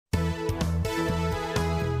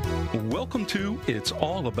Welcome to It's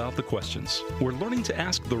All About the Questions, where learning to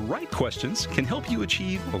ask the right questions can help you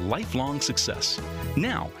achieve lifelong success.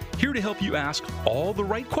 Now, here to help you ask all the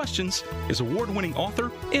right questions is award-winning author,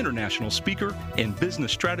 international speaker, and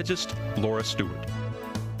business strategist, Laura Stewart.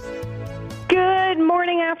 Good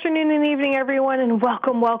morning, afternoon, and evening, everyone, and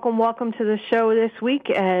welcome to the show this week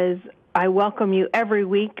as I welcome you every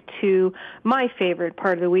week to my favorite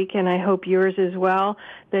part of the week, and I hope yours as well,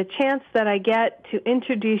 the chance that I get to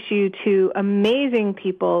introduce you to amazing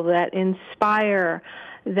people that inspire,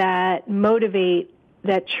 that motivate,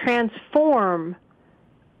 that transform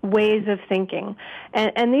ways of thinking.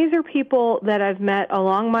 And these are people that I've met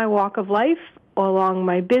along my walk of life, along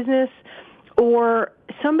my business, or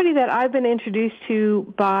somebody that I've been introduced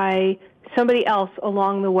to by somebody else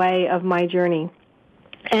along the way of my journey.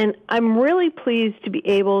 And I'm really pleased to be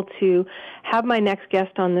able to have my next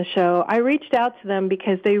guest on the show. I reached out to them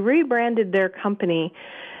because they rebranded their company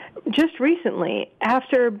just recently.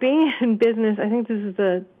 After being in business, I think this is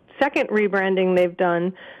the second rebranding they've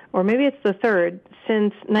done, or maybe it's the third,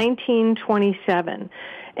 since 1927.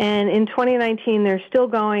 And in 2019, they're still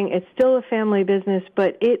going. It's still a family business,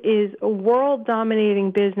 but it is a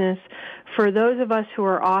world-dominating business for those of us who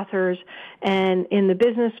are authors and in the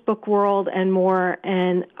business book world and more.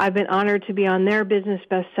 And I've been honored to be on their business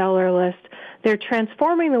bestseller list. They're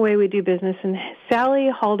transforming the way we do business. And Sally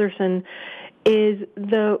Haldorson is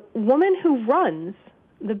the woman who runs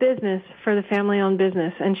the business for the family-owned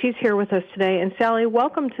business. And she's here with us today. And Sally,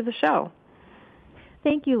 welcome to the show.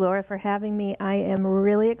 Thank you, Laura, for having me. I am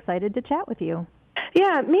really excited to chat with you.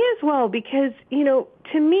 Yeah, me as well, because,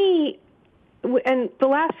 to me, and the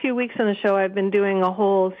last few weeks on the show, I've been doing a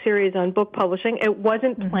whole series on book publishing. It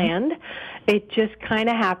wasn't planned. It just kind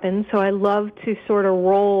of happened. So I love to sort of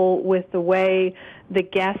roll with the way the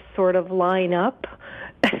guests sort of line up.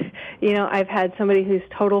 I've had somebody who's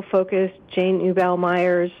total focused, Jane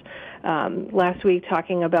Ubel-Myers, last week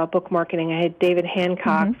talking about book marketing. I had David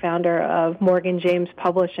Hancock, founder of Morgan James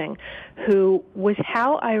Publishing, who was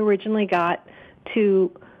how I originally got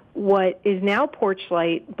to what is now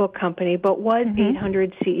Porchlight Book Company, but was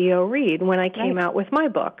 800 CEO Read when I came out with my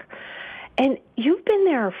book. And you've been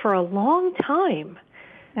there for a long time.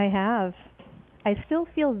 I have. I still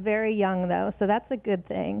feel very young, though, so that's a good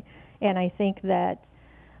thing. And I think that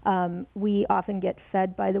we often get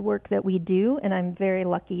fed by the work that we do, and I'm very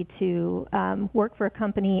lucky to work for a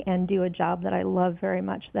company and do a job that I love very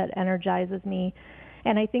much, that energizes me.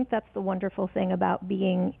 And I think that's the wonderful thing about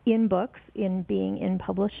being in books, in being in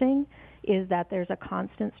publishing, is that there's a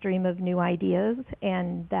constant stream of new ideas,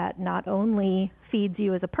 and that not only feeds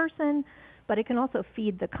you as a person, but it can also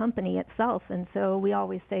feed the company itself. And so we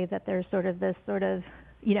always say that there's this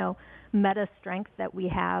meta strength that we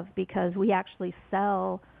have, because we actually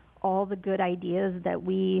sell all the good ideas that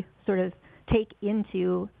we sort of take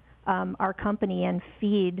into our company and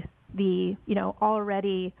feed the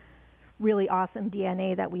already really awesome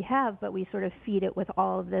DNA that we have, but we sort of feed it with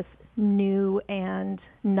all of this new and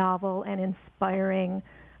novel and inspiring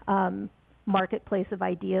marketplace of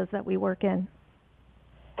ideas that we work in.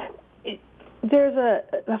 There's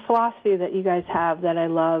a philosophy that you guys have that I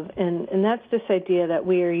love, and that's this idea that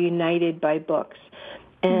we are united by books.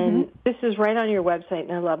 And this is right on your website,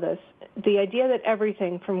 and I love this. The idea that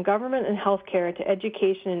everything from government and healthcare to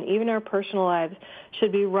education and even our personal lives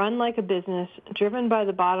should be run like a business, driven by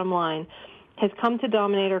the bottom line, has come to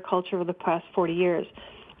dominate our culture over the past 40 years.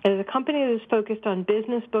 As a company that is focused on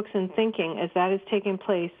business, books, and thinking, as that is taking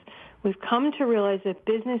place, we've come to realize that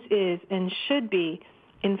business is and should be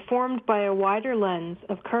informed by a wider lens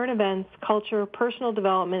of current events, culture, personal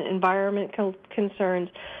development, environmental concerns,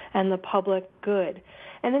 and the public good.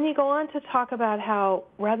 And then you go on to talk about how,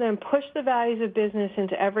 rather than push the values of business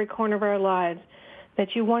into every corner of our lives,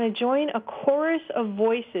 that you want to join a chorus of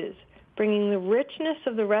voices, bringing the richness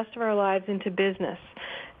of the rest of our lives into business,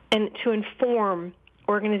 and to inform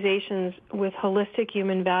organizations with holistic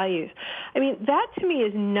human values. I mean, that to me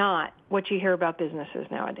is not what you hear about businesses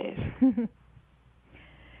nowadays.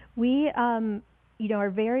 We, are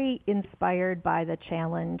very inspired by the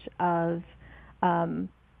challenge of,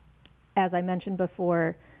 as I mentioned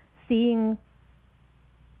before, seeing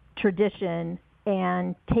tradition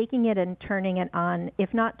and taking it and turning it on,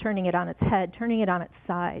 if not turning it on its head, turning it on its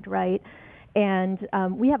side, right? And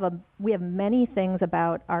we have many things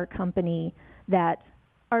about our company that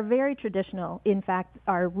are very traditional. In fact,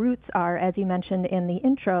 our roots are, as you mentioned in the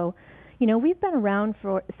intro, we've been around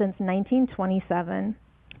since 1927.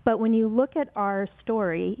 But when you look at our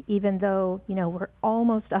story, even though, we're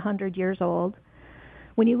almost 100 years old,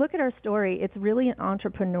 when you look at our story, it's really an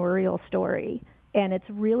entrepreneurial story. And it's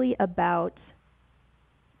really about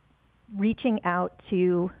reaching out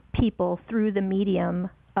to people through the medium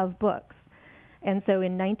of books. And so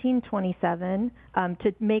in 1927,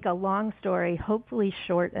 to make a long story hopefully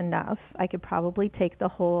short enough, I could probably take the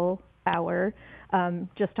whole hour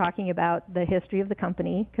just talking about the history of the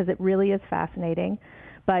company, because it really is fascinating.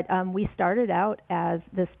 But we started out as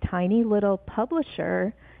this tiny little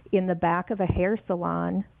publisher in the back of a hair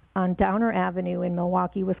salon on Downer Avenue in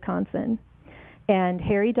Milwaukee, Wisconsin. And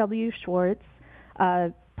Harry W. Schwartz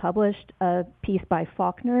published a piece by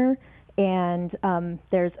Faulkner, and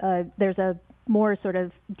there's a more sort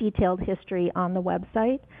of detailed history on the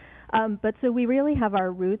website. But so we really have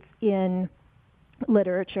our roots in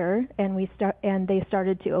literature, and they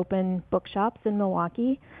started to open bookshops in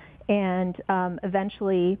Milwaukee, and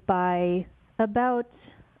eventually by about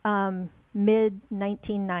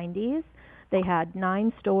mid-1990s, they had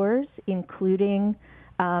 9 stores, including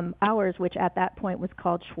ours, which at that point was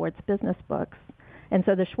called Schwartz Business Books. And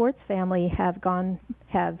so the Schwartz family have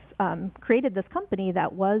created this company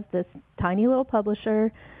that was this tiny little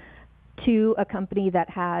publisher to a company that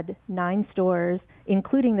had 9 stores,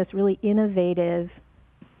 including this really innovative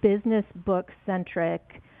business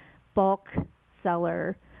book-centric bulk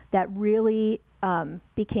seller that really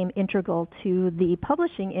became integral to the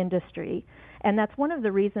publishing industry. And that's one of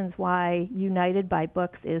the reasons why United by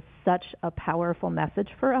Books is such a powerful message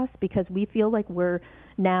for us, because we feel like we're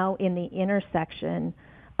now in the intersection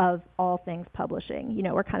of all things publishing. You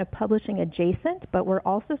know, we're kind of publishing adjacent, but we're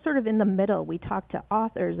also sort of in the middle. We talk to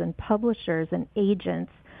authors and publishers and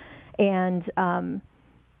agents and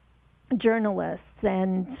journalists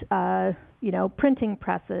and, printing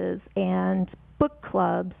presses and book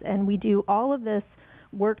clubs, and we do all of this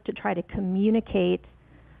work to try to communicate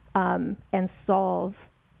and solve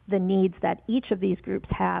the needs that each of these groups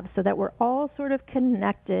have, so that we're all sort of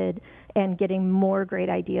connected and getting more great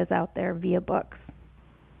ideas out there via books.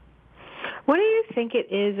 What do you think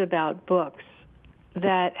it is about books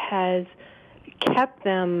that has kept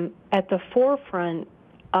them at the forefront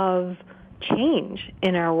of change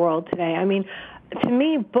in our world today? I mean, to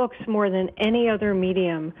me, books more than any other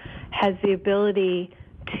medium has the ability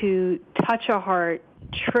to touch a heart,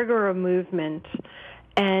 trigger a movement,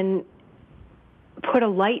 and put a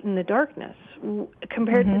light in the darkness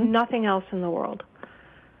compared to nothing else in the world.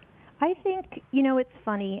 I think, it's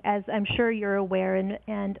funny, as I'm sure you're aware,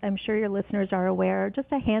 and I'm sure your listeners are aware,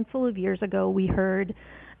 just a handful of years ago we heard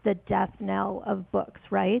the death knell of books,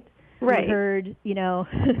 right? Right. We heard,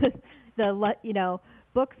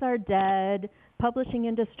 books are dead, publishing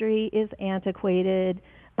industry is antiquated.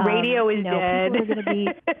 Radio is dead. People are going to be,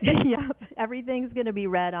 everything's going to be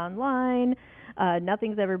read online.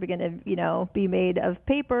 Nothing's ever going to, be made of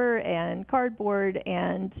paper and cardboard,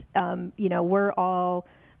 and, we're all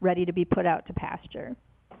ready to be put out to pasture.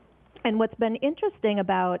 And what's been interesting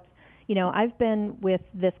about, I've been with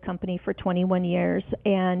this company for 21 years,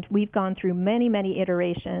 and we've gone through many, many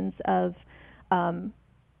iterations of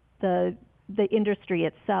the industry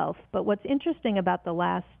itself. But what's interesting about the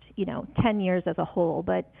last, 10 years as a whole,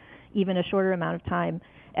 but even a shorter amount of time,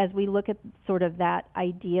 as we look at sort of that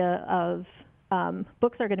idea of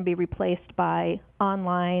books are going to be replaced by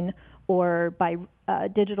online or by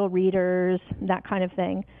digital readers, that kind of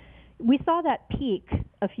thing. We saw that peak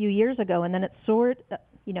a few years ago, and then it's sort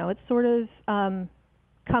of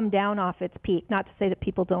come down off its peak. Not to say that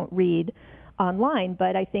people don't read online,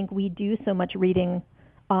 but I think we do so much reading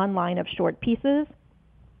online of short pieces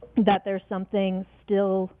that there's something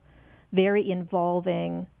still very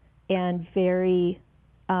involving and very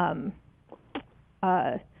I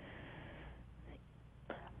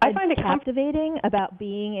find it captivating about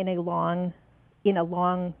being in a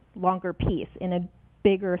longer piece, in a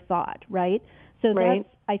bigger thought, right? So right.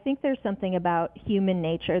 I think there's something about human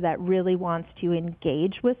nature that really wants to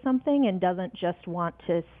engage with something and doesn't just want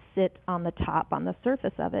to sit on the top, on the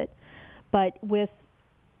surface of it. But with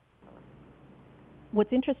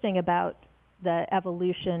what's interesting about the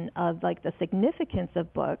evolution of like the significance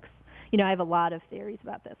of books, I have a lot of theories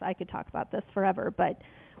about this. I could talk about this forever, but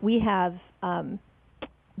we have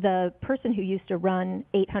the person who used to run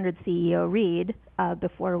 800 CEO Read,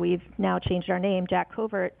 before we've now changed our name, Jack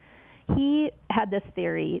Covert, he had this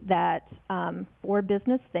theory that for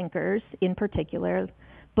business thinkers in particular,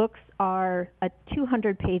 books are a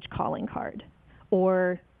 200-page calling card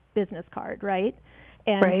or business card, right?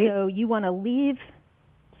 And right. So you want to leave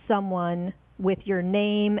someone with your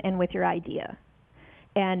name and with your idea.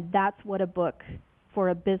 And that's what a book for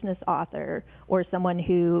a business author or someone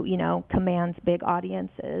who, commands big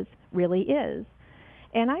audiences really is.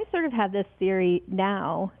 And I sort of have this theory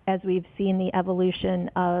now, as we've seen the evolution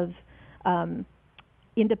of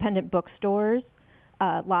independent bookstores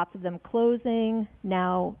lots of them closing,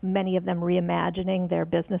 now many of them reimagining their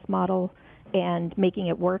business model and making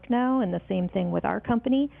it work now, and the same thing with our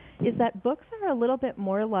company, is that books are a little bit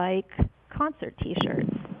more like concert T-shirts.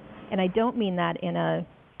 And I don't mean that in a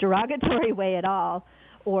derogatory way at all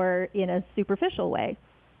or in a superficial way,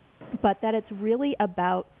 but that it's really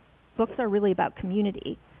about, books are really about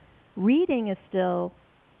community. Reading is still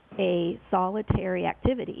a solitary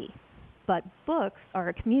activity, but books are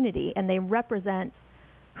a community, and they represent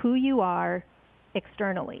who you are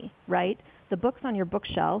externally, right? The books on your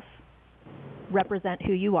bookshelf represent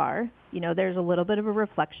who you are. You know, there's a little bit of a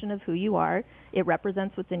reflection of who you are. It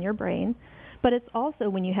represents what's in your brain. But it's also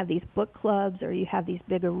when you have these book clubs or you have these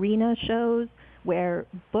big arena shows where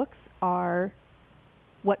books are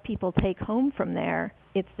what people take home from there.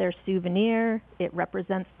 It's their souvenir. It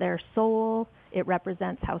represents their soul. It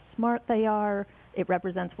represents how smart they are. It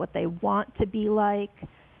represents what they want to be like.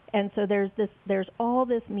 And so there's all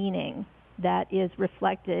this meaning that is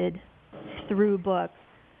reflected through books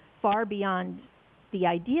far beyond the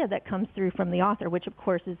idea that comes through from the author, which of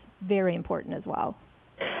course is very important as well.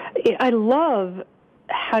 I love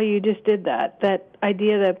how you just did that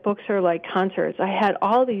idea that books are like concerts. I had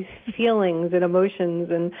all these feelings and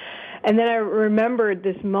emotions, and then I remembered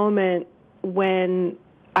this moment when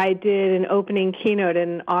I did an opening keynote at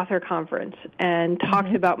an author conference and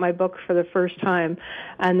talked about my book for the first time,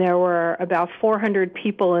 and there were about 400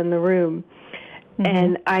 people in the room.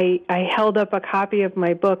 And I held up a copy of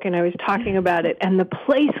my book, and I was talking about it, and the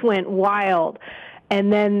place went wild.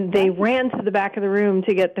 And then they ran to the back of the room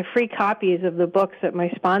to get the free copies of the books that my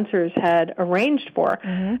sponsors had arranged for,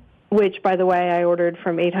 which, by the way, I ordered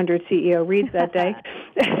from 800 CEO Reads that day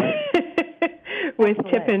with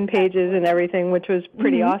tip-in pages and everything, which was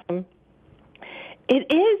pretty awesome. It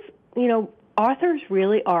is, you know, authors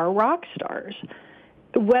really are rock stars,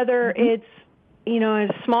 whether it's, you know, a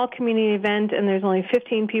small community event and there's only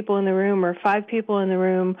 15 people in the room or 5 people in the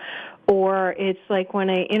room, or it's like when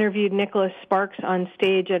I interviewed Nicholas Sparks on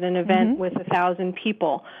stage at an event with 1,000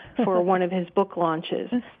 people for one of his book launches.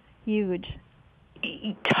 Huge.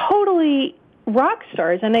 Totally rock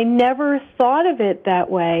stars, and I never thought of it that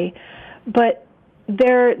way, but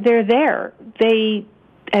they're there. They,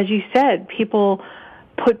 as you said, people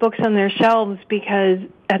put books on their shelves because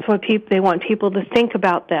that's what they want people to think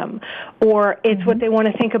about them, or it's what they want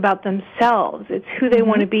to think about themselves. It's who they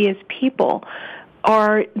want to be as people,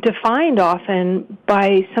 are defined often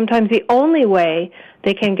by sometimes the only way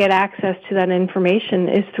they can get access to that information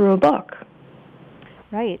is through a book.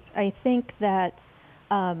 Right. I think that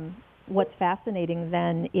what's fascinating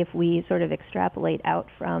then, if we sort of extrapolate out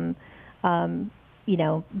from you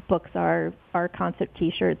know, books are concert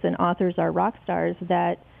T-shirts and authors are rock stars,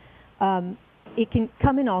 that it can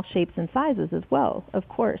come in all shapes and sizes as well, of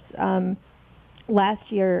course.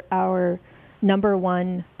 Last year, our number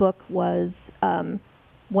one book was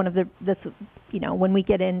one of this, you know, when we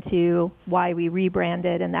get into why we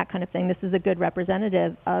rebranded and that kind of thing, this is a good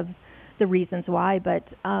representative of the reasons why, but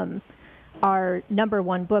our number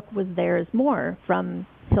one book was There's More from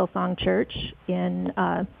Hillsong Church in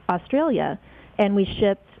Australia. And we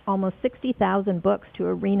shipped almost 60,000 books to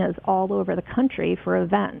arenas all over the country for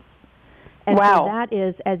events. And so that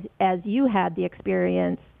is, as you had the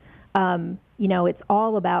experience, you know, it's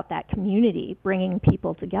all about that community, bringing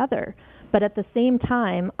people together. But at the same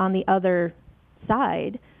time, on the other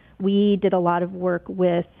side, we did a lot of work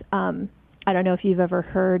with, I don't know if you've ever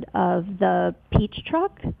heard of the Peach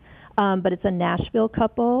Truck, but it's a Nashville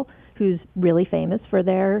couple who's really famous for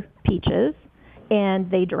their peaches.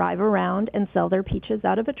 And they drive around and sell their peaches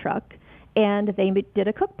out of a truck. And they did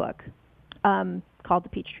a cookbook called the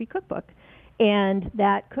Peachtree Cookbook. And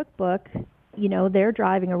that cookbook, you know, they're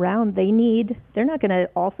driving around. They're not going to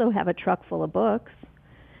also have a truck full of books,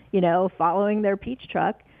 you know, following their peach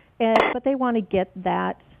truck. But they want to get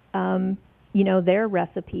that, you know, their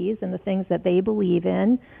recipes and the things that they believe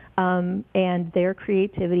in and their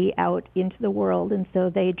creativity out into the world. And so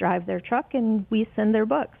they drive their truck and we send their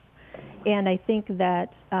books. And I think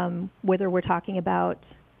that whether we're talking about,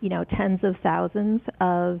 you know, tens of thousands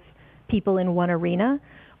of people in one arena,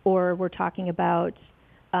 or we're talking about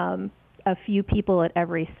a few people at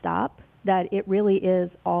every stop, that it really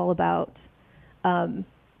is all about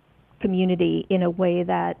community in a way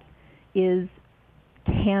that is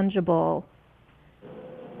tangible,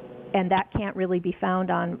 and that can't really be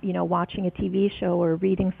found on, you know, watching a TV show or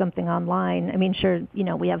reading something online. I mean, sure, you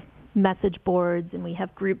know, we have message boards and we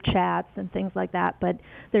have group chats and things like that, but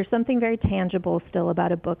there's something very tangible still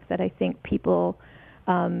about a book that I think people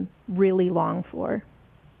really long for.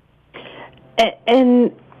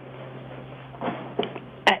 And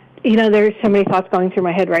There's so many thoughts going through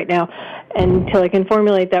my head right now. And until I can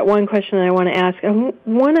formulate that one question that I want to ask, I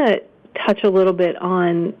want to touch a little bit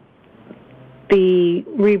on the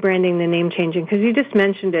rebranding, the name changing, because you just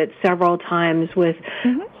mentioned it several times with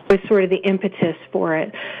sort of the impetus for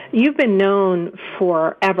it. You've been known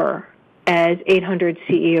forever as 800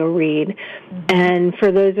 CEO Read. And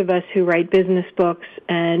for those of us who write business books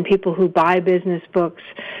and people who buy business books,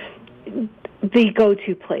 the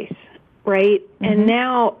go-to place, right? And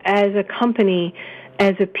now as a company,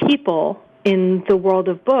 as a people in the world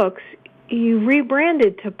of books, you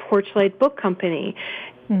rebranded to Porchlight Book Company.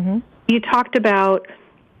 You talked about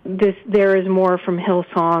this, There Is More from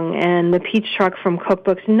Hillsong and the Peach Truck from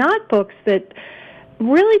Cookbooks, not books that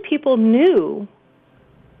really people knew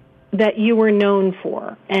that you were known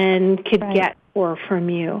for and could get for from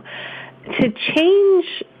you. To change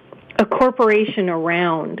a corporation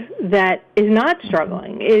around that is not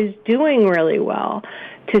struggling, is doing really well,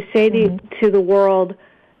 to say to the world,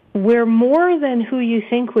 we're more than who you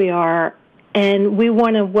think we are, and we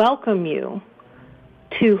want to welcome you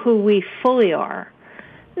to who we fully are.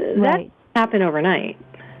 That happened overnight.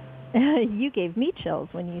 You gave me chills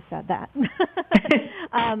when you said that.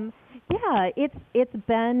 It's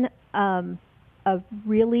been a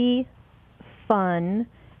really fun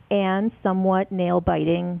and somewhat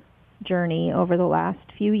nail-biting journey over the last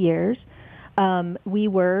few years.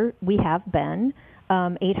 We have been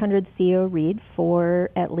 800 CEO Read for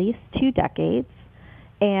at least 2 decades,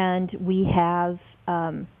 and we have,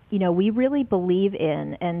 we really believe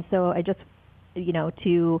in, and so I just,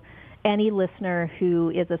 to any listener who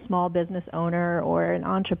is a small business owner or an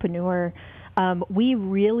entrepreneur, we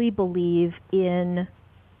really believe in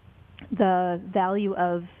the value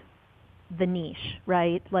of the niche,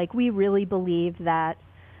 right? Like, we really believe that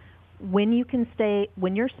when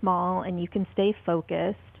you're small and you can stay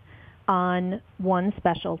focused on one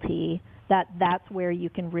specialty, that's where you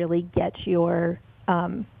can really get your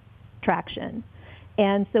traction.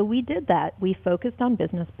 And so we did that. We focused on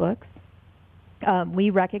business books. We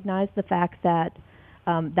recognized the fact that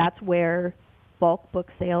that's where bulk book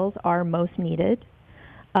sales are most needed.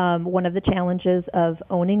 One of the challenges of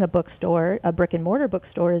owning a bookstore, a brick-and-mortar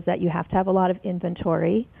bookstore, is that you have to have a lot of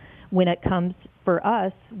inventory. When it comes, for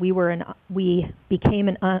us, we became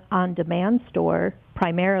an on-demand store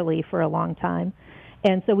primarily for a long time,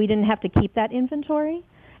 and so we didn't have to keep that inventory.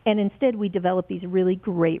 And instead, we developed these really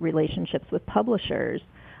great relationships with publishers,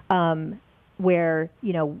 where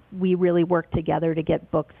we really worked together to get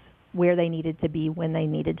books where they needed to be when they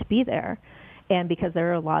needed to be there. And because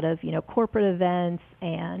there are a lot of corporate events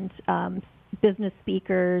and business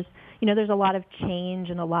speakers, there's a lot of change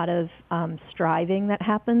and a lot of striving that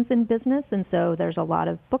happens in business, and so there's a lot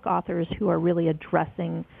of book authors who are really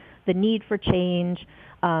addressing the need for change.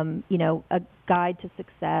 A guide to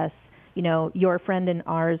success. Your friend and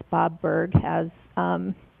ours, Bob Berg, has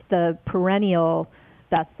the perennial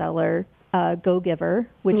bestseller, Go Giver,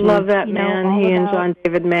 which love is that man. He and John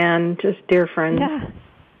David Mann, just dear friends. Yeah,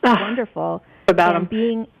 wonderful. About and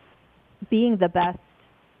him being the best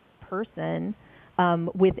person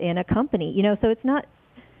within a company. So it's not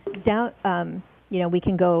down. We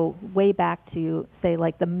can go way back to, say,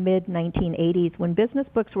 like the mid-1980s, when business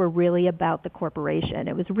books were really about the corporation.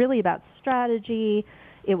 It was really about strategy.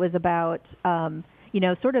 It was about,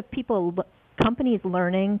 sort of companies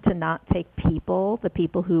learning to not take the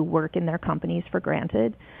people who work in their companies, for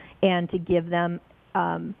granted, and to give them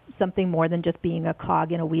something more than just being a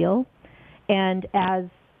cog in a wheel. And as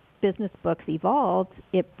business books evolved,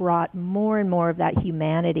 it brought more and more of that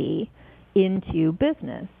humanity into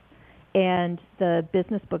business. And the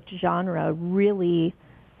business book genre really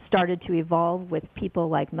started to evolve with people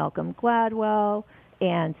like Malcolm Gladwell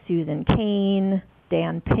and Susan Cain,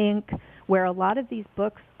 Dan Pink, where a lot of these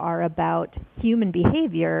books are about human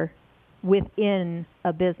behavior within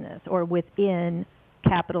a business or within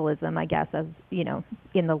capitalism, I guess, as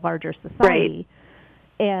in the larger society.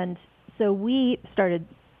 Right. And so we started,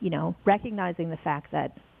 recognizing the fact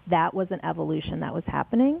that that was an evolution that was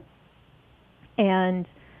happening. And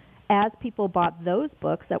as people bought those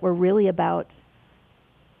books that were really about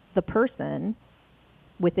the person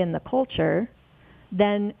within the culture,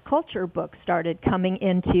 then culture books started coming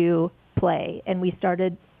into play, and we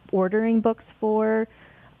started ordering books for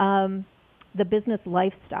the business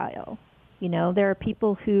lifestyle. There are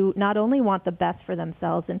people who not only want the best for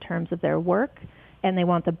themselves in terms of their work, and they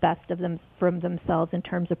want the best of them from themselves in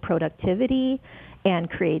terms of productivity and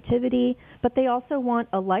creativity, but they also want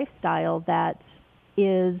a lifestyle that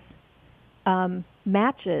is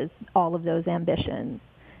matches all of those ambitions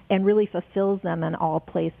and really fulfills them in all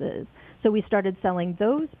places. So we started selling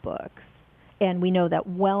those books, And we know that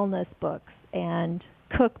wellness books and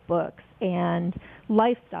cookbooks and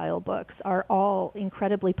lifestyle books are all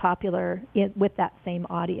incredibly popular with that same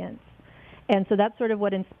audience. And so that's sort of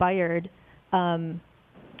what inspired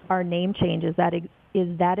our name change, is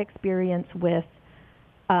that experience with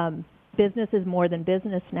business is more than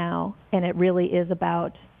business now, and it really is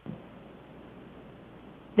about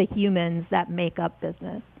the humans that make up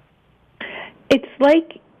business. It's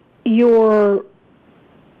like your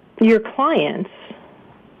clients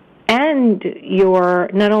and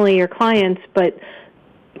not only your clients, but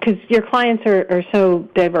because your clients are so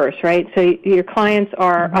diverse, right? So your clients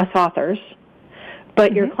are us authors,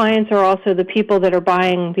 but your clients are also the people that are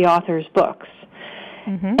buying the author's books.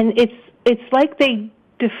 And it's like they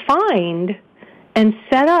defined and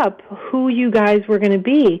set up who you guys were going to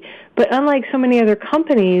be. But unlike so many other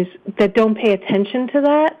companies that don't pay attention to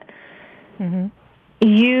that,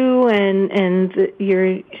 you and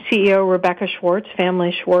your CEO, Rebecca Schwartz,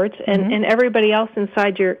 Family Schwartz, and everybody else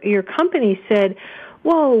inside your company said,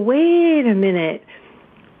 whoa, wait a minute.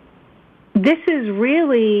 This is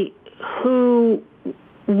really who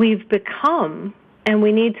we've become, and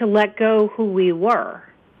we need to let go who we were.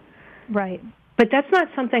 Right. But that's not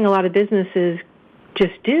something a lot of businesses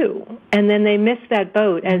just do. And then they miss that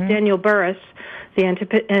boat. As Daniel Burrus, the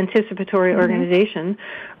Anticipatory Organization,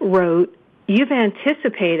 wrote, you've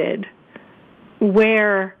anticipated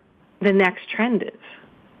where the next trend is.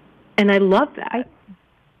 And I love that.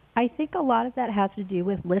 I think a lot of that has to do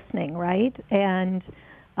with listening, right? And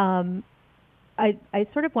I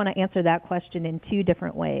sort of want to answer that question in two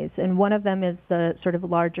different ways. And one of them is the sort of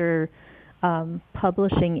larger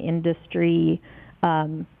publishing industry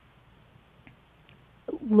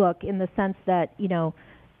look, in the sense that,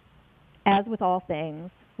 as with all things,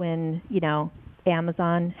 when,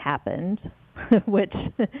 Amazon happened, which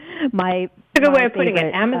a good way of putting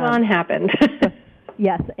it. Amazon happened.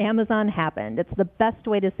 Yes, Amazon happened. It's the best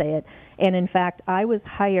way to say it. And in fact, I was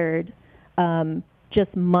hired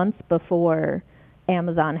just months before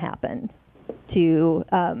Amazon happened to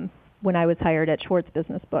when I was hired at Schwartz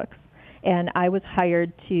Business Books. And I was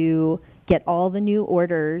hired to get all the new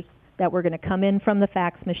orders that were going to come in from the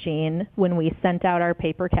fax machine when we sent out our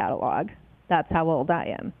paper catalog. That's how old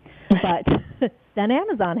I am. But then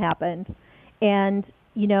Amazon happened. And,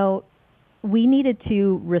 we needed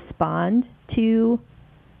to respond to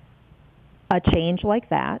a change like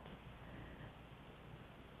that.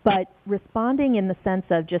 But responding in the sense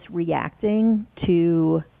of just reacting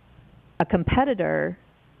to a competitor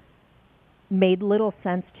made little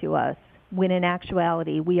sense to us, when in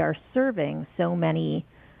actuality we are serving so many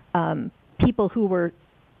people who were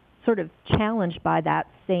sort of challenged by that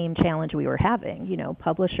same challenge we were having.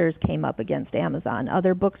 Publishers came up against Amazon.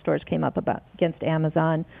 Other bookstores came up against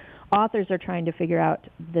Amazon. Authors are trying to figure out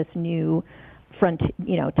this new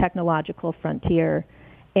technological frontier.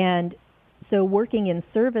 And so working in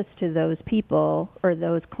service to those people or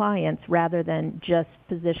those clients rather than just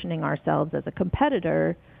positioning ourselves as a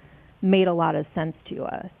competitor made a lot of sense to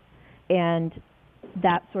us. And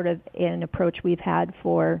that's sort of an approach we've had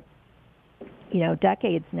for,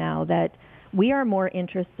 decades now, that we are more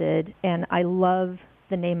interested, and I love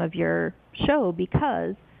the name of your show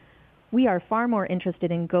because we are far more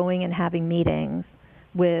interested in going and having meetings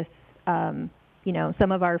with,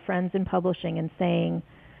 some of our friends in publishing and saying,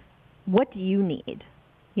 what do you need?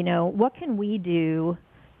 What can we do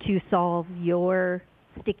to solve your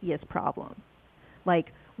stickiest problem?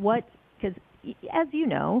 Because as you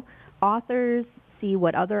know, authors see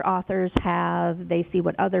what other authors have, they see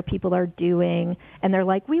what other people are doing, and they're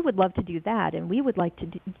like, we would love to do that, and we would like to,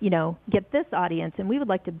 get this audience, and we would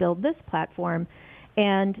like to build this platform.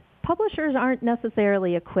 And publishers aren't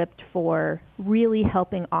necessarily equipped for really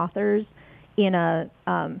helping authors in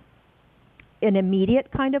an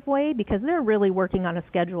immediate kind of way, because they're really working on a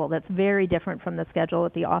schedule that's very different from the schedule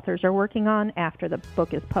that the authors are working on after the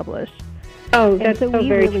book is published. Oh, that's so we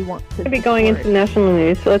very really want to be going into national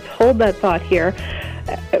news, so let's hold that thought here.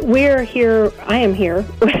 We're here, I am here,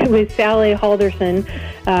 with Sally Haldorson,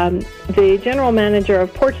 the general manager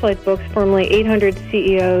of Porchlight Books, formerly 800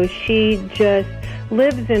 CEO. She just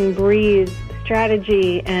lives and breathes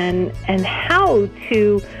strategy and how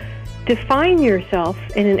to define yourself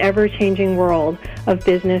in an ever-changing world of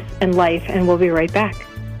business and life, and we'll be right back.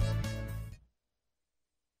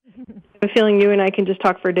 I have a feeling you and I can just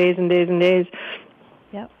talk for days and days and days.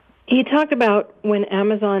 Yep. You talked about when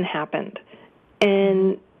Amazon happened,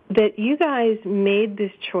 and that you guys made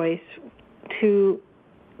this choice to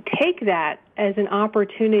take that as an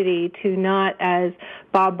opportunity to not, as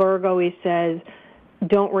Bob Berg always says,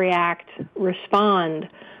 don't react, respond.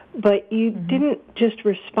 But you didn't just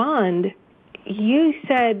respond, you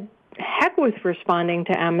said, heck with responding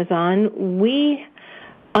to Amazon. We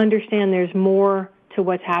understand there's more to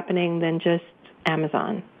what's happening than just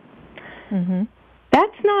Amazon. Mm-hmm.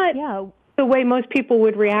 That's not the way most people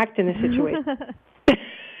would react in a situation.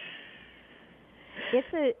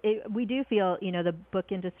 We do feel, the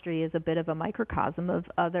book industry is a bit of a microcosm of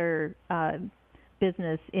other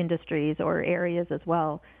business industries or areas as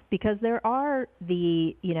well, because there are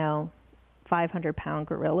the, 500-pound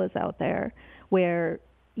gorillas out there where,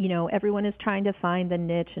 everyone is trying to find the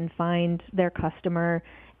niche and find their customer.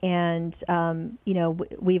 And,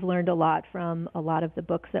 we've learned a lot from a lot of the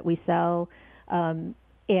books that we sell. And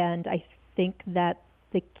I think that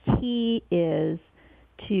the key is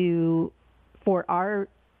for our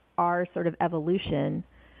sort of evolution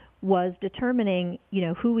was determining,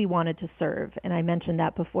 who we wanted to serve. And I mentioned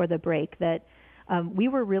that before the break, that we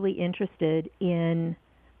were really interested in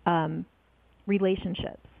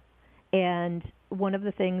relationships. And one of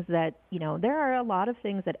the things that, there are a lot of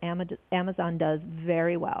things that Amazon does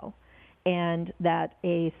very well, and that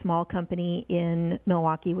a small company in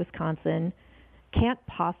Milwaukee, Wisconsin can't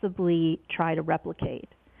possibly try to replicate.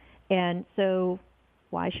 And so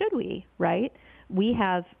why should we, right? We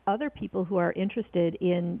have other people who are interested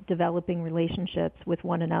in developing relationships with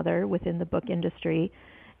one another within the book industry,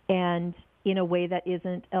 and in a way that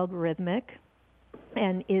isn't algorithmic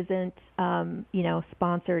and isn't,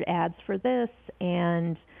 sponsored ads for this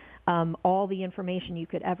and all the information you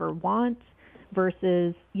could ever want,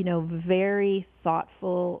 versus, very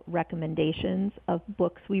thoughtful recommendations of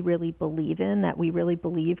books we really believe in, that we really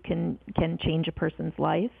believe can change a person's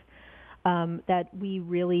life, that we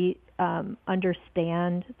really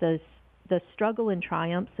understand the struggle and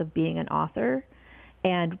triumphs of being an author,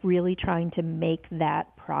 and really trying to make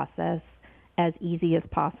that process as easy as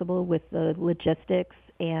possible with the logistics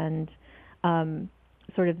and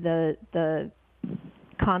sort of the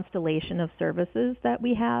constellation of services that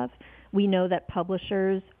we have. We know that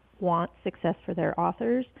publishers want success for their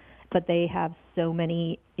authors, but they have so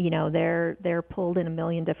many, they're pulled in a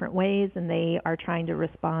million different ways, and they are trying to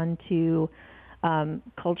respond to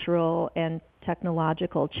cultural and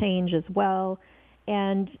technological change as well.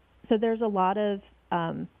 And so there's a lot of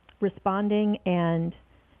responding and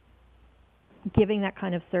giving that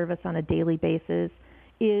kind of service on a daily basis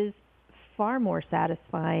is far more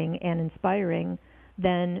satisfying and inspiring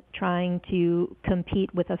than trying to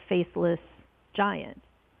compete with a faceless giant.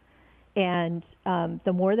 And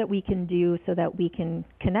the more that we can do so that we can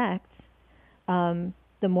connect, the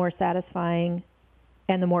more satisfying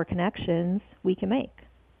and the more connections we can make.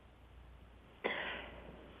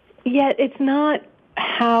 Yet it's not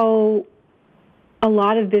how a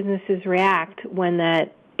lot of businesses react when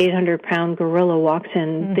that 800-pound gorilla walks in.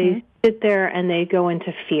 Mm-hmm. They sit there and they go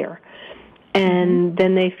into fear. And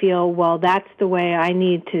then they feel, well, that's the way I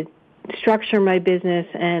need to structure my business,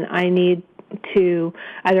 and I need to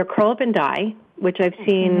either curl up and die, which I've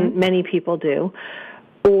seen many people do,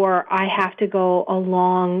 or I have to go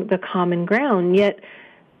along the common ground. Yet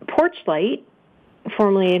Porchlight,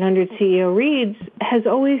 formerly 800 CEO Reads, has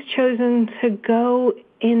always chosen to go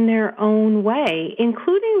in their own way,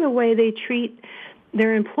 including the way they treat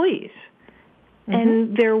their employees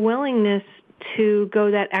and their willingness to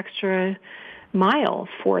go that extra mile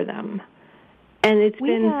for them. And it's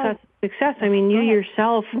been such a success. I mean, you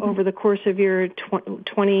yourself, over the course of your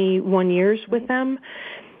 21 years with them,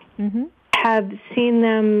 have seen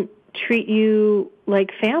them treat you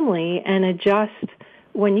like family and adjust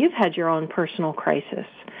when you've had your own personal crisis.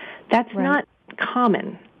 That's not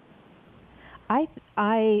common.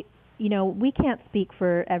 We can't speak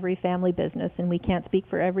for every family business, and we can't speak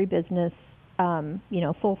for every business,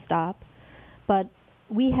 full stop. But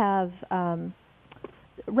we have,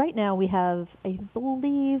 right now we have, I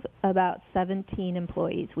believe, about 17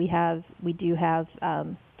 employees. We do have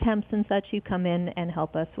temps and such who come in and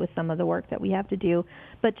help us with some of the work that we have to do.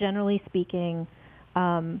 But generally speaking,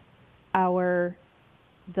 the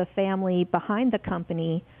family behind the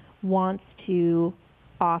company wants to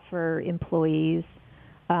offer employees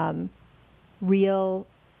real,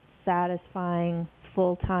 satisfying,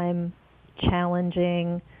 full-time,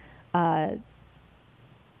 challenging,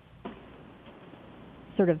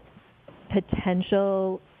 sort of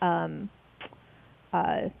potential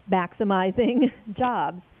maximizing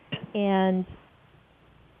jobs. And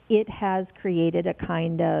it has created a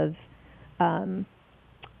kind of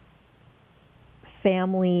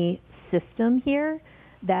family system here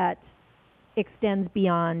that extends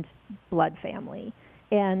beyond blood family.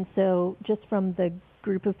 And so just from the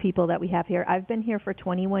group of people that we have here, I've been here for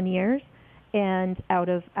 21 years, and out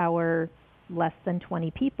of our less than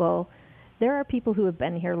 20 people, there are people who have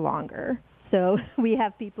been here longer. So we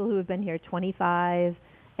have people who have been here 25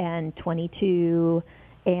 and 22,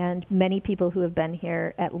 and many people who have been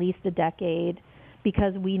here at least a decade,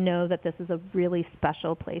 because we know that this is a really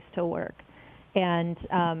special place to work. And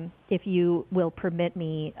if you will permit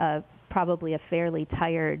me, probably a fairly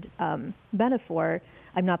tired metaphor,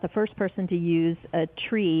 I'm not the first person to use a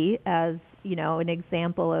tree as, an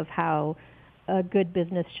example of how a good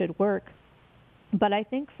business should work. But I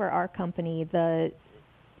think for our company,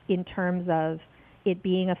 in terms of it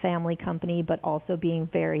being a family company, but also being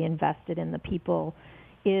very invested in the people,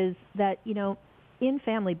 is that, in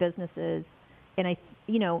family businesses, and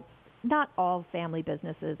not all family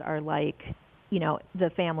businesses are like, the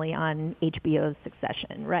family on HBO's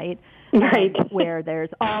Succession, right? Right. Where there's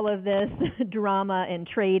all of this drama and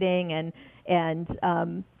trading and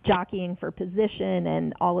jockeying for position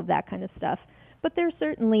and all of that kind of stuff. But there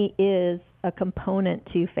certainly is a component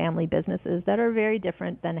to family businesses that are very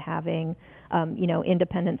different than having,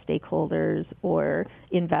 independent stakeholders or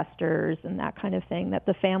investors and that kind of thing. That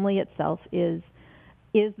the family itself is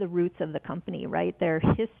the roots of the company, right? Their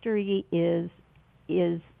history is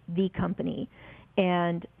the company,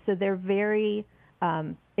 and so they're very.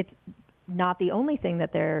 It's not the only thing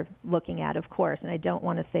that they're looking at, of course, and I don't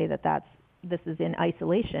want to say that this is in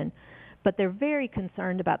isolation. But they're very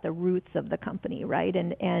concerned about the roots of the company, right?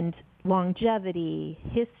 And longevity,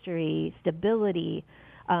 history, stability.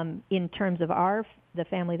 In terms of the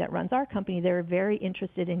family that runs our company, they're very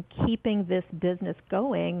interested in keeping this business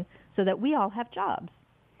going so that we all have jobs,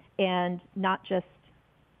 and not just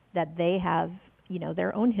that they have,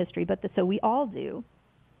 their own history, but so we all do.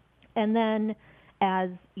 And then, as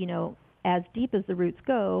deep as the roots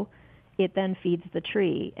go, it then feeds the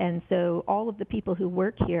tree. And so all of the people who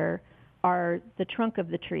work here are the trunk of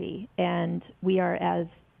the tree, and we are as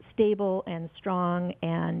stable and strong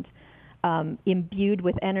and imbued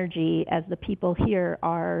with energy as the people here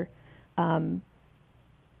are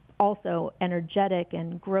also energetic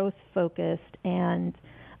and growth-focused and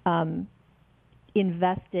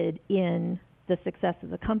invested in the success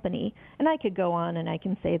of the company. And I could go on and I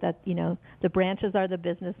can say that, the branches are the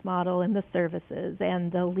business model and the services,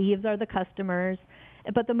 and the leaves are the customers.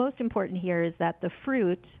 But the most important here is that the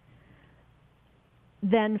fruit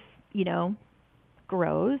then,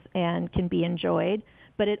 grows and can be enjoyed.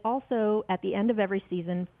 But it also, at the end of every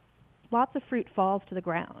season, lots of fruit falls to the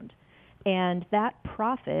ground. And that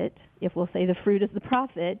profit, if we'll say the fruit is the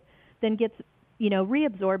profit, then gets,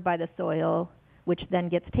 reabsorbed by the soil, which then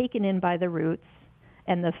gets taken in by the roots.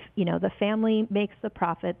 And the family makes the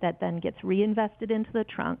profit that then gets reinvested into the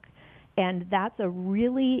trunk. And that's a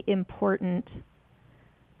really important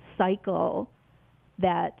cycle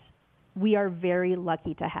that we are very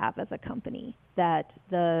lucky to have as a company, that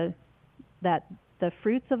the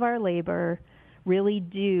fruits of our labor really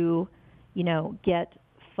do, get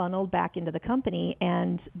funneled back into the company.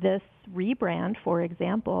 And this rebrand, for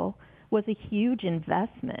example, was a huge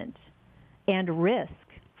investment and risk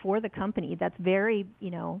for the company that's very,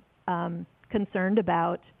 concerned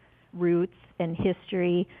about roots and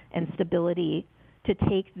history and stability, to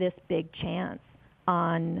take this big chance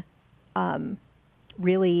on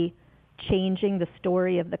really changing the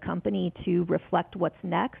story of the company to reflect what's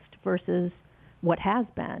next versus what has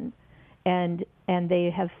been. And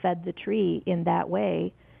they have fed the tree in that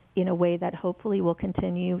way, in a way that hopefully will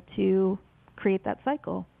continue to create that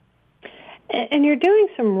cycle. And you're doing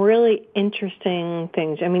some really interesting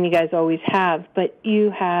things. I mean, you guys always have, but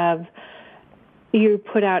you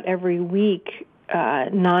put out every week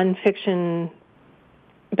nonfiction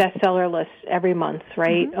bestseller lists every month,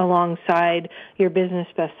 right? Mm-hmm. Alongside your business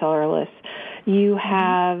bestseller list. You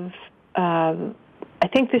have, I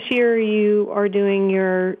think this year you are doing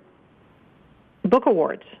your book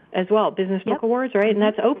awards as well, business book awards, right? And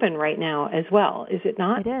that's open right now as well, is it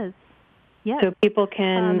not? It is. Yes. So people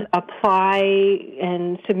can apply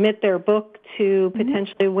and submit their book to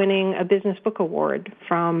potentially winning a business book award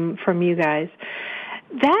from you guys.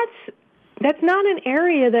 That's not an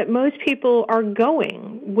area that most people are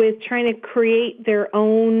going with, trying to create their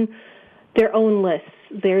own lists.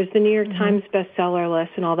 There's the New York Times bestseller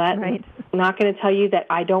list and all that. Right. I'm not going to tell you that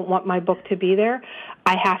I don't want my book to be there.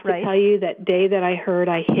 I have to tell you that day that I heard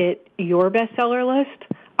I hit your bestseller list,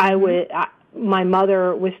 my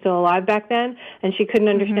mother was still alive back then, and she couldn't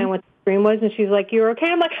understand what the scream was, and she's like, "You're okay?"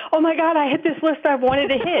 I'm like, "Oh my God, I hit this list I've wanted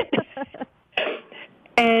to hit."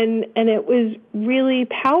 And it was really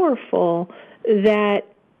powerful that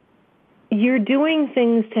you're doing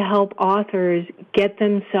things to help authors get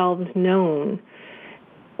themselves known,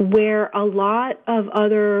 where a lot of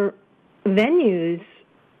other venues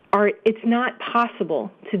it's not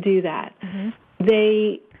possible to do that.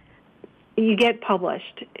 you get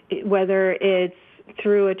published, whether it's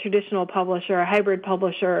through a traditional publisher, a hybrid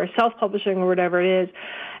publisher, or self-publishing or whatever it is,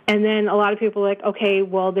 and then a lot of people are like, okay,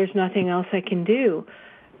 well, there's nothing else I can do.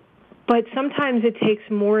 But sometimes it takes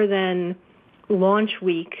more than launch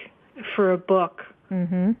week for a book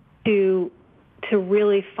to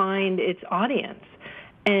really find its audience.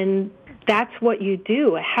 And that's what you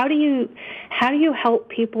do. How do you help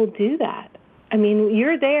people do that? I mean,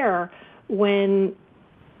 you're there when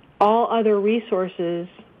all other resources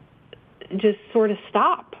just sort of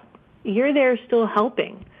stop. You're there still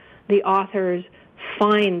helping the authors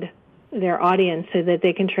find their audience so that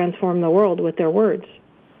they can transform the world with their words.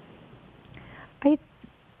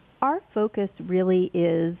 Our focus really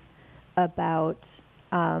is about,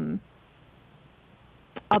 I'll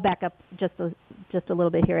back up just a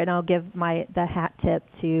little bit here, and I'll give the hat tip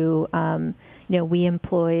to, we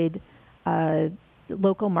employed a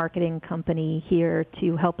local marketing company here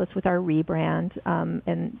to help us with our rebrand,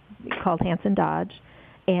 and called Hanson Dodge,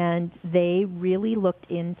 and they really looked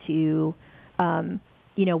into,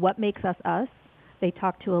 what makes us us. They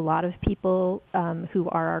talked to a lot of people who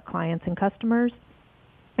are our clients and customers,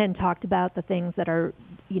 and talked about the things that are,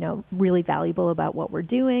 really valuable about what we're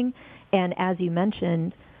doing. And as you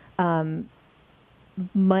mentioned,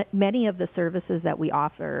 many of the services that we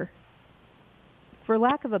offer, for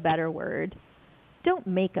lack of a better word, don't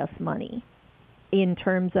make us money in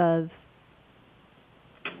terms of,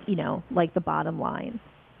 like the bottom line.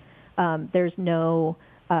 There's no,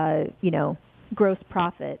 gross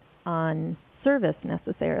profit on service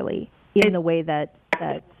necessarily in the way that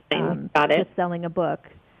just selling a book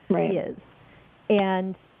is.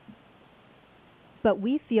 But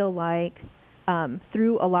we feel like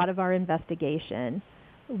through a lot of our investigation,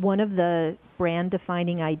 one of the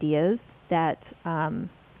brand-defining ideas that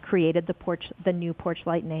created the new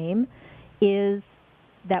Porchlight name is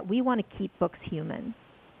that we want to keep books human.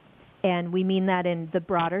 And we mean that in the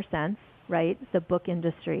broader sense, right? The book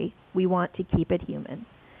industry, we want to keep it human.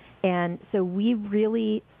 And so we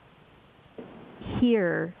really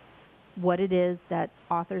hear what it is that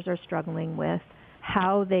authors are struggling with,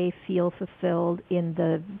 how they feel fulfilled in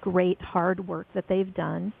the great hard work that they've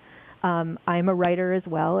done. I'm a writer as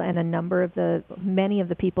well, and many of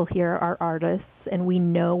the people here are artists, and we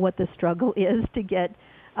know what the struggle is to get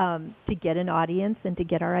an audience and to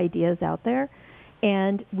get our ideas out there.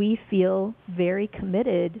 And we feel very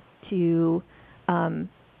committed to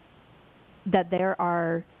that there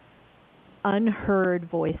are unheard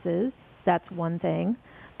voices. That's one thing.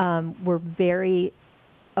 We're very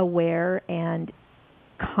aware and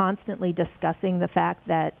constantly discussing the fact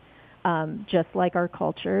that just like our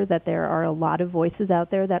culture, that there are a lot of voices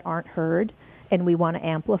out there that aren't heard, and we want to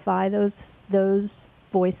amplify those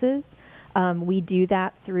voices. We do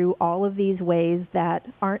that through all of these ways that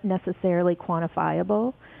aren't necessarily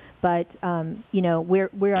quantifiable, but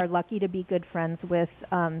we are lucky to be good friends with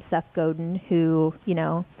Seth Godin, who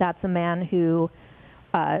that's a man who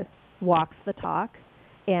walks the talk,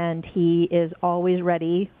 and he is always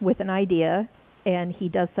ready with an idea, and he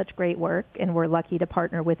does such great work, and we're lucky to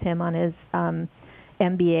partner with him on his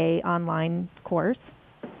MBA online course.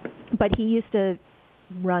 But he used to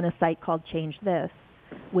run a site called Change This,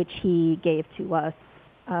 which he gave to us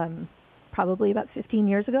probably about 15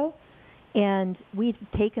 years ago. And we've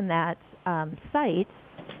taken that site,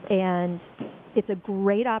 and it's a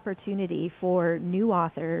great opportunity for new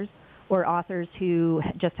authors or authors who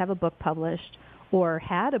just have a book published or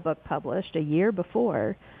had a book published a year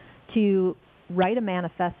before to write a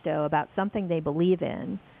manifesto about something they believe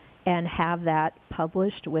in and have that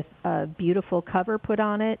published with a beautiful cover put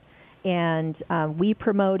on it. And we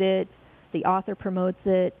promote it. The author promotes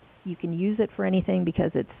it. You can use it for anything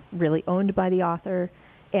because it's really owned by the author.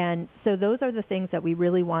 And so those are the things that we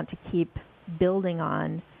really want to keep building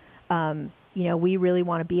on. We really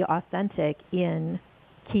want to be authentic in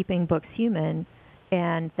keeping books human,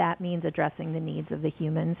 and that means addressing the needs of the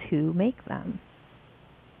humans who make them.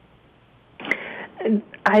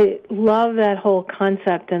 I love that whole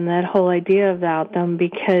concept and that whole idea about them,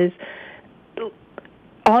 because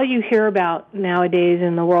all you hear about nowadays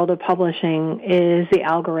in the world of publishing is the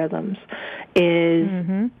algorithms,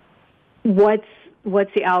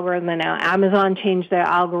 what's the algorithm now? Amazon changed their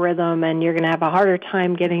algorithm, and you're going to have a harder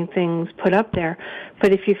time getting things put up there.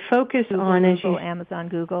 But if you focus on Amazon,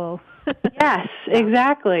 Google. Yes,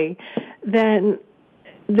 exactly. Then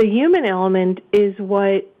the human element is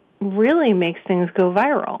what really makes things go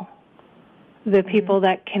viral. The people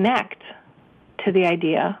that connect to the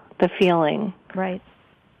idea, the feeling, right,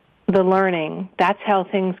 the learning, that's how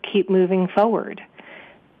things keep moving forward.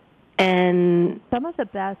 And some of the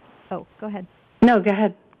best... Oh, go ahead. No, go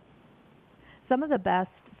ahead. some of the best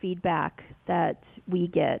feedback that we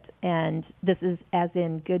get, and this is as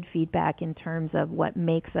in good feedback in terms of what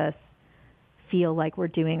makes us feel like we're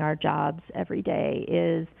doing our jobs every day,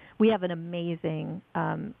 is we have an amazing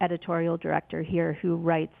editorial director here who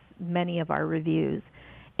writes many of our reviews,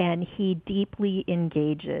 and he deeply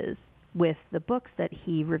engages with the books that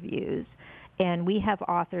he reviews. And we have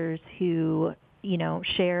authors who,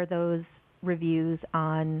 share those reviews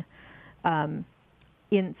on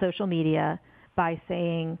in social media by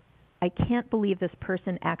saying, I can't believe this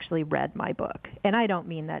person actually read my book. And I don't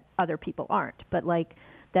mean that other people aren't, but like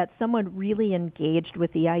that someone really engaged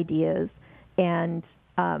with the ideas and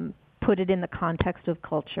put it in the context of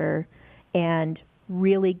culture and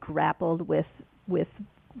really grappled with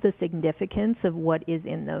the significance of what is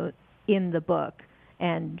in the book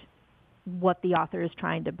and what the author is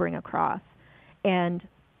trying to bring across. And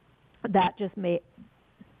that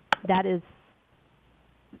is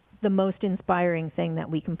the most inspiring thing that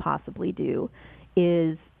we can possibly do,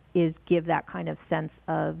 is give that kind of sense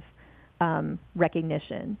of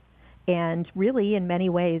recognition. And really, in many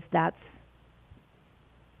ways, that's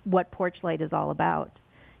what Porchlight is all about.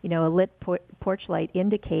 A lit porchlight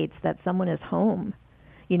indicates that someone is home,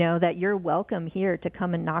 that you're welcome here to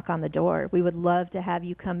come and knock on the door. We would love to have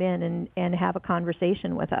you come in and have a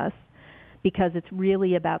conversation with us, because it's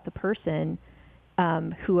really about the person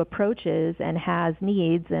who approaches and has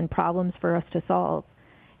needs and problems for us to solve.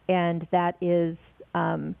 And that is,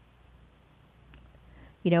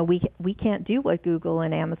 we can't do what Google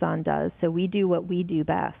and Amazon does, so we do what we do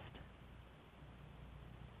best.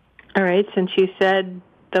 All right, since you said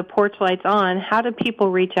the porch light's on, how do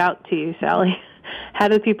people reach out to you, Sally? How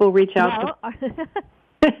do people reach out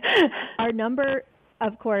Our number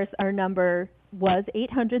was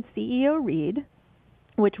 800 CEO Read,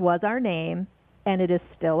 which was our name, and it is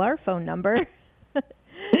still our phone number. So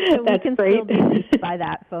we can still be reached by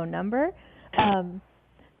that phone number. But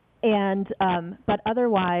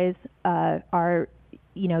otherwise,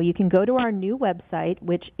 you can go to our new website,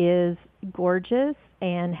 which is gorgeous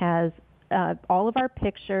and has all of our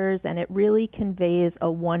pictures, and it really conveys a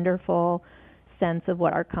wonderful sense of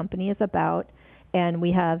what our company is about. And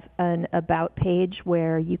we have an about page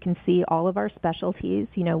where you can see all of our specialties.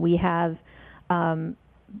 We have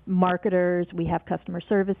marketers, we have customer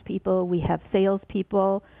service people, we have sales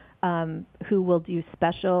people who will do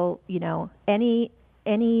special,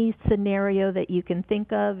 any scenario that you can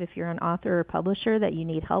think of. If you're an author or publisher that you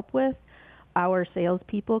need help with, our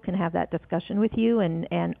salespeople can have that discussion with you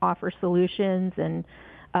and offer solutions. And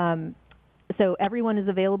so everyone is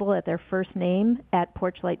available at their first name at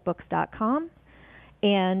porchlightbooks.com.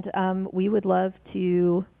 And we would love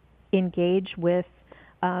to engage with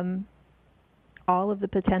all of the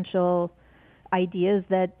potential ideas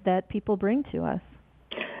that people bring to us.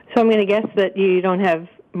 So I'm going to guess that you don't have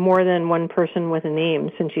more than one person with a name,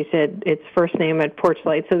 since you said it's first name at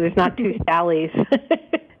Porchlight, so there's not two Sallys.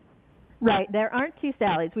 Right, there aren't two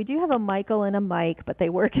Sallys. We do have a Michael and a Mike, but they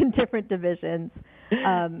work in different divisions.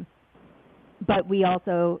 But we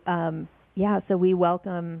also, so we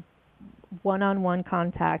welcome one-on-one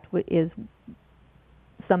contact is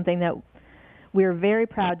something that we're very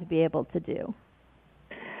proud to be able to do.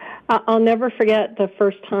 I'll never forget the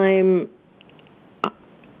first time,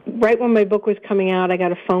 right when my book was coming out, I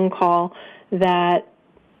got a phone call that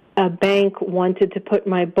a bank wanted to put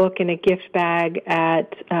my book in a gift bag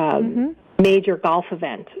at major golf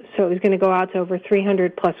event. So it was going to go out to over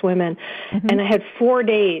 300 plus women. And I had 4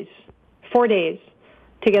 days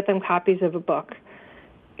to get them copies of a book.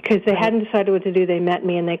 Because they hadn't decided what to do. They met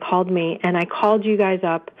me and they called me, and I called you guys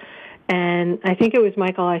up, and I think it was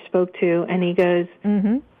Michael I spoke to, and he goes,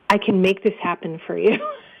 I can make this happen for you.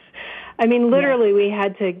 I mean, literally, we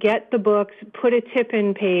had to get the books, put a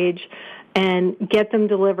tip-in page, and get them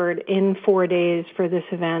delivered in 4 days for this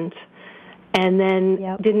event. And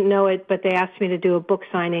then didn't know it, but they asked me to do a book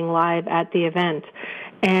signing live at the event.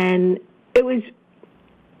 And it was,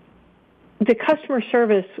 the customer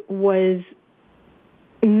service was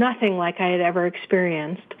nothing like I had ever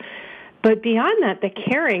experienced. But beyond that, the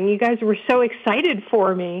caring, you guys were so excited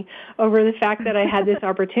for me over the fact that I had this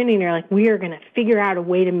opportunity, and you're like, we are going to figure out a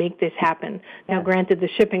way to make this happen. Now, granted, the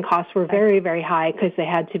shipping costs were very, very high because they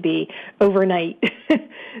had to be overnight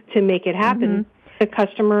to make it happen. The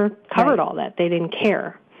customer covered all that. They didn't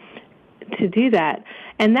care to do that.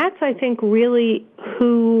 And that's, I think, really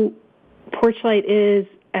who Porchlight is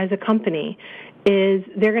as a company. Is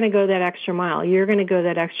they're going to go that extra mile. You're going to go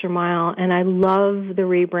that extra mile, and I love the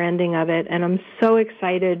rebranding of it, and I'm so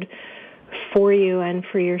excited for you and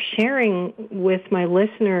for your sharing with my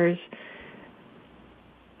listeners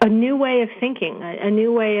a new way of thinking, a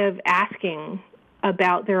new way of asking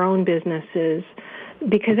about their own businesses,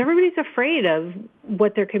 because everybody's afraid of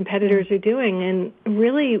what their competitors are doing. And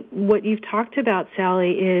really what you've talked about,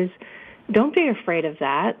 Sally, is don't be afraid of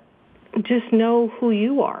that. Just know who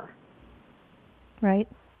you are. Right.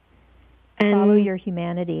 And follow your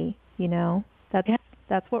humanity, you know.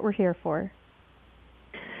 That's what we're here for.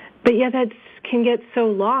 But yeah, that can get so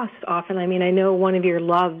lost often. I mean, I know one of your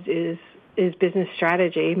loves is business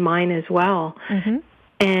strategy, mine as well. Mm-hmm.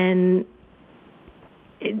 And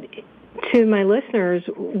to my listeners,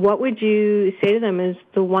 what would you say to them is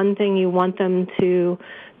the one thing you want them to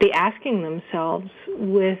be asking themselves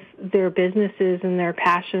with their businesses and their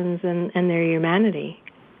passions and their humanity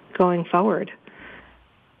going forward?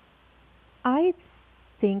 I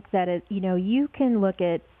think that you can look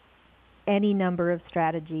at any number of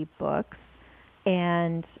strategy books,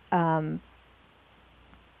 and to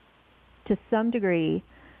some degree,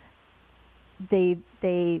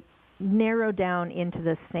 they narrow down into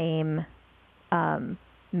the same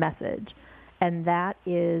message, and that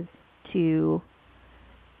is to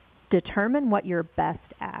determine what you're best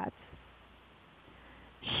at.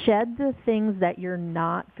 Shed the things that you're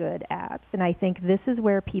not good at. And I think this is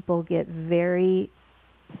where people get very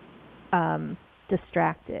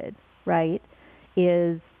distracted, right?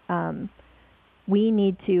 We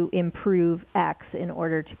need to improve X in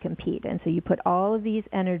order to compete. And so you put all of these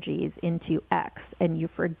energies into X, and you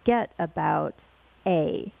forget about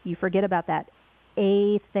A. You forget about that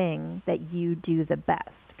A thing that you do the best,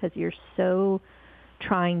 because you're so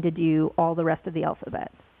trying to do all the rest of the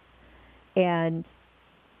alphabet. And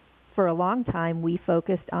for a long time, we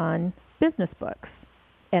focused on business books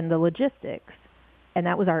and the logistics, and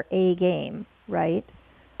that was our A game, right?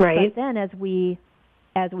 Right. But then as we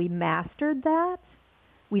mastered that,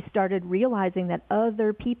 we started realizing that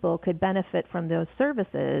other people could benefit from those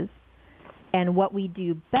services, and what we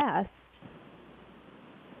do best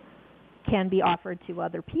can be offered to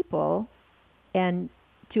other people and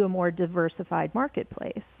to a more diversified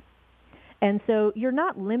marketplace. And so you're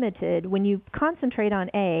not limited when you concentrate on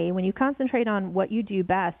A, when you concentrate on what you do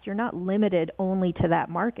best, you're not limited only to that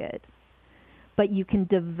market, but you can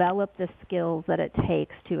develop the skills that it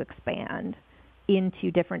takes to expand into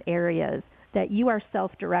different areas that you are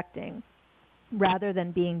self-directing rather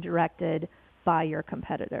than being directed by your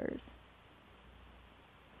competitors.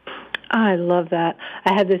 I love that.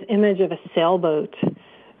 I had this image of a sailboat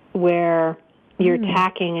where you're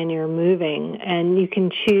tacking and you're moving, and you can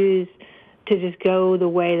choose to just go the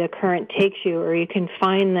way the current takes you, or you can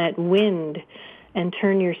find that wind and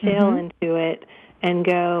turn your sail into it and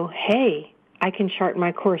go, hey, I can chart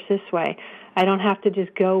my course this way. I don't have to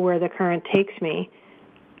just go where the current takes me.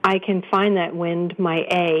 I can find that wind, my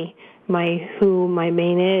A, my who my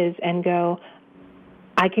main is, and go,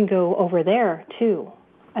 I can go over there too.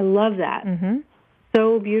 I love that. Mm-hmm.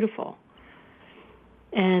 So beautiful.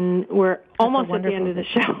 And we're almost at the end of the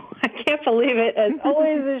show. I can't believe it. As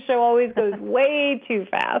always, the show always goes way too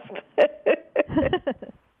fast.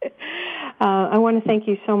 I want to thank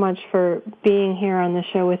you so much for being here on the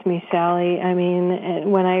show with me, Sally. I mean,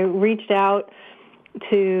 when I reached out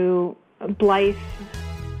to Blythe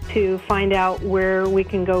to find out where we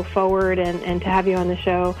can go forward and to have you on the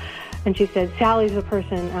show, and she said, Sally's the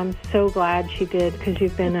person, I'm so glad she did, because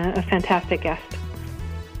you've been a fantastic guest.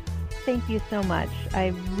 Thank you so much. I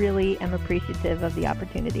really am appreciative of the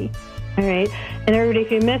opportunity. All right. And everybody,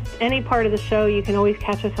 if you missed any part of the show, you can always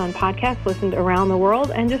catch us on podcasts, listened around the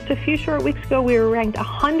world. And just a few short weeks ago, we were ranked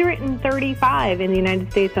 135 in the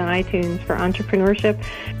United States on iTunes for entrepreneurship.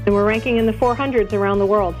 And we're ranking in the 400s around the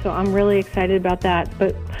world. So I'm really excited about that.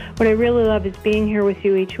 But what I really love is being here with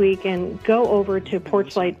you each week, and go over to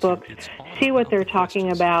Porchlight Books, see what they're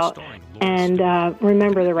talking about, and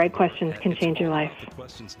remember, the right questions can change your life.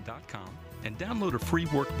 And download a free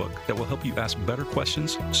workbook that will help you ask better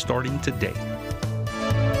questions starting today.